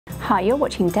Hi, you're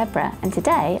watching Deborah, and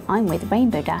today I'm with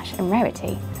Rainbow Dash and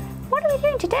Rarity. What are we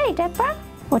doing today, Deborah?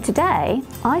 Well, today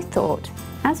I thought,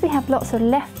 as we have lots of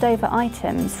leftover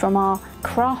items from our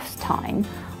crafts time,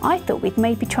 I thought we'd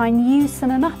maybe try and use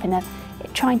some of them up in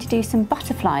trying to do some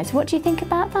butterflies. What do you think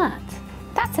about that?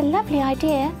 That's a lovely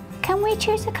idea. Can we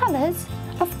choose the colours?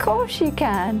 Of course you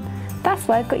can. That's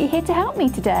why I've got you here to help me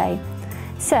today.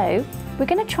 So, we're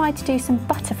going to try to do some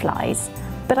butterflies,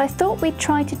 but I thought we'd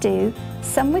try to do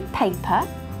some with paper,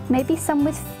 maybe some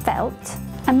with felt,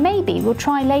 and maybe we'll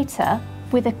try later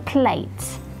with a plate.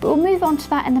 But we'll move on to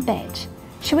that in a bit.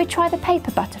 Shall we try the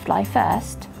paper butterfly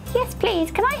first? Yes,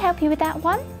 please. Can I help you with that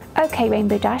one? Okay,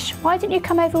 Rainbow Dash, why don't you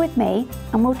come over with me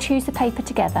and we'll choose the paper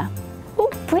together.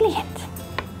 Oh, brilliant.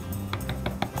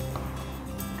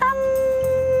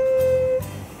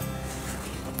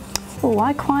 Oh,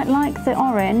 I quite like the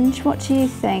orange. What do you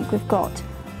think? We've got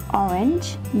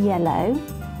orange, yellow,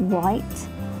 white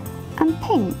and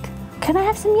pink. Can I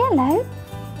have some yellow?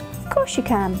 Of course you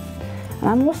can. And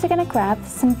I'm also going to grab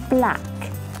some black.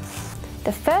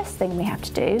 The first thing we have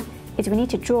to do is we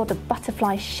need to draw the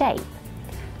butterfly shape.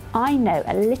 I know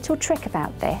a little trick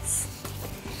about this.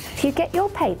 If you get your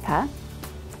paper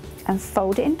and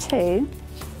fold it in two,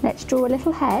 let's draw a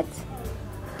little head,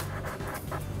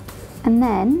 and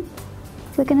then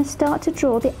we're going to start to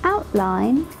draw the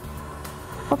outline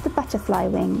of the butterfly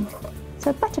wing. So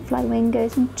a butterfly wing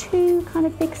goes in two kind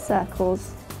of big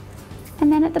circles,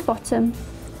 and then at the bottom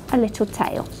a little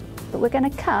tail. But we're going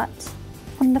to cut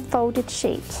on the folded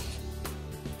sheet.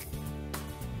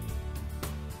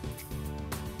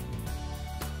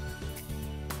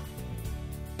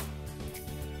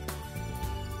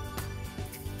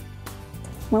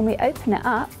 When we open it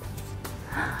up,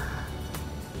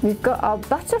 we've got our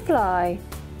butterfly.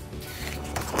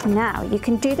 Now you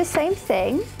can do the same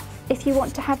thing if you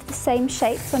want to have the same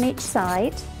shapes on each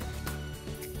side.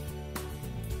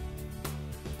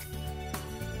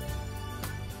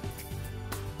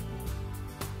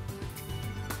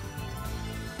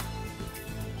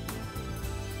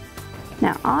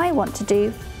 Now I want to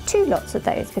do two lots of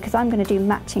those because I'm going to do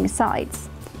matching sides.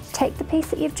 Take the piece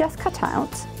that you've just cut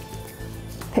out,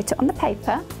 put it on the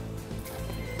paper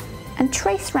and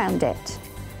trace round it.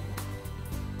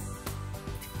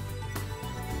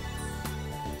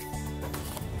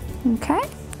 Okay,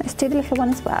 let's do the little one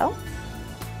as well.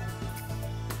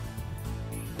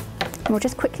 And we'll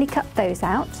just quickly cut those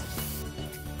out.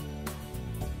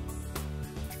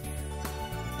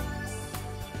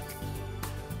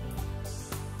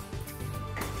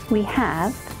 We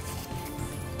have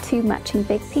two matching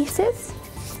big pieces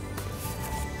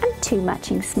and two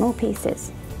matching small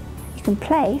pieces. You can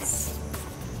place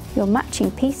your matching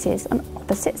pieces on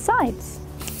opposite sides.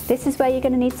 This is where you're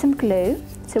going to need some glue,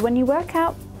 so when you work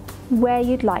out where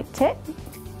you'd liked it,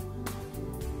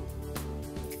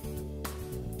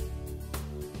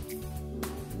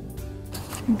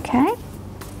 okay,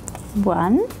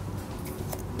 one,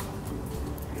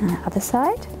 and the other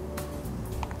side,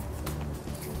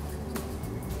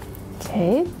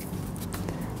 two.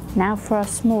 Now for our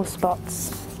small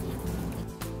spots.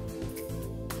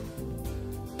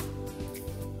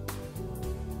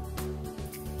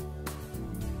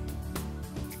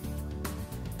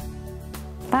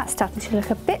 That's starting to look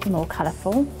a bit more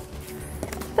colourful,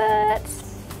 but I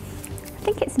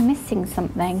think it's missing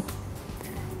something.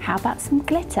 How about some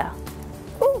glitter?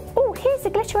 Oh, here's the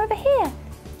glitter over here.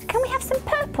 Can we have some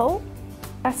purple?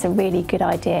 That's a really good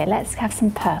idea. Let's have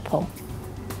some purple.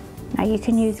 Now you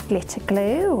can use glitter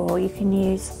glue or you can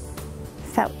use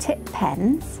felt tip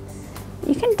pens.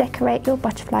 You can decorate your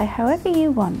butterfly however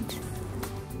you want.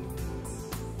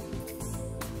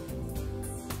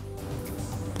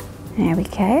 There we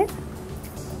go.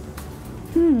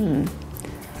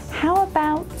 How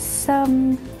about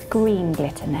some green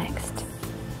glitter next?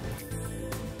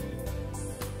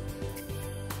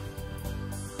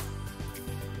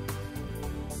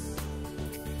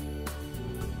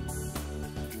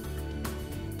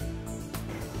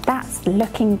 That's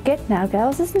looking good now,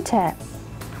 girls, isn't it?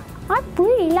 I'm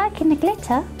really liking the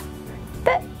glitter,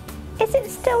 but is it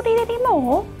still need any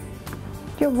more?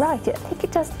 You're right, I think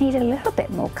it does need a little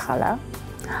bit more colour.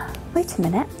 Wait a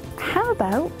minute, how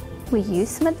about we use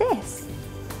some of this?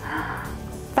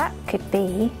 That could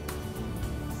be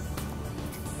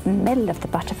the middle of the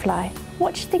butterfly.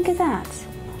 What do you think of that?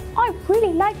 I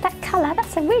really like that colour.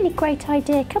 That's a really great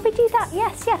idea. Can we do that?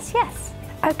 Yes, yes, yes.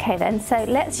 Okay then, so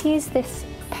let's use this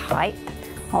pipe.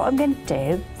 What I'm going to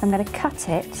do, I'm going to cut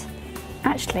it.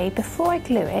 Actually, before I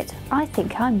glue it, I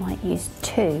think I might use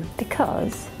two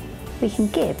because we can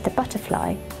give the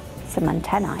butterfly some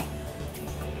antennae.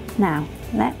 Now,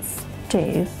 let's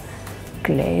do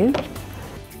glue.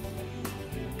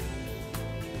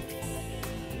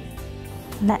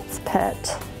 Let's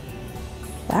put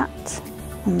that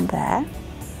on there.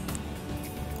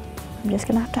 I'm just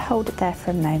going to have to hold it there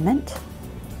for a moment.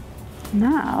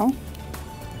 Now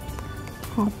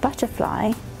our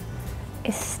butterfly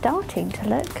is starting to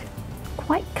look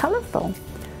quite colourful.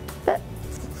 But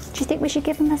do you think we should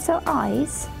give them some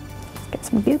eyes? Get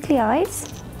some googly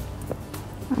eyes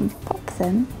and pop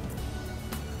them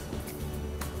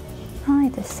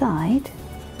either side.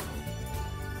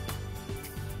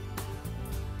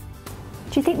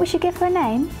 Do you think we should give her a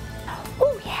name?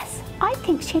 Oh yes, I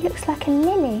think she looks like a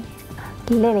lily.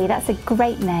 Lily, that's a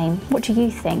great name. What do you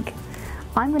think?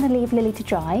 I'm going to leave Lily to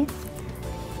dry.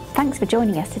 Thanks for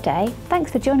joining us today.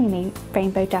 Thanks for joining me,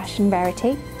 Rainbow Dash and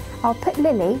Rarity. I'll put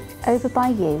Lily over by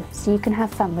you so you can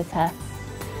have fun with her.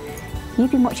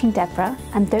 You've been watching Deborah,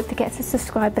 and don't forget to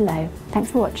subscribe below.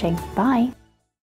 Thanks for watching. Bye.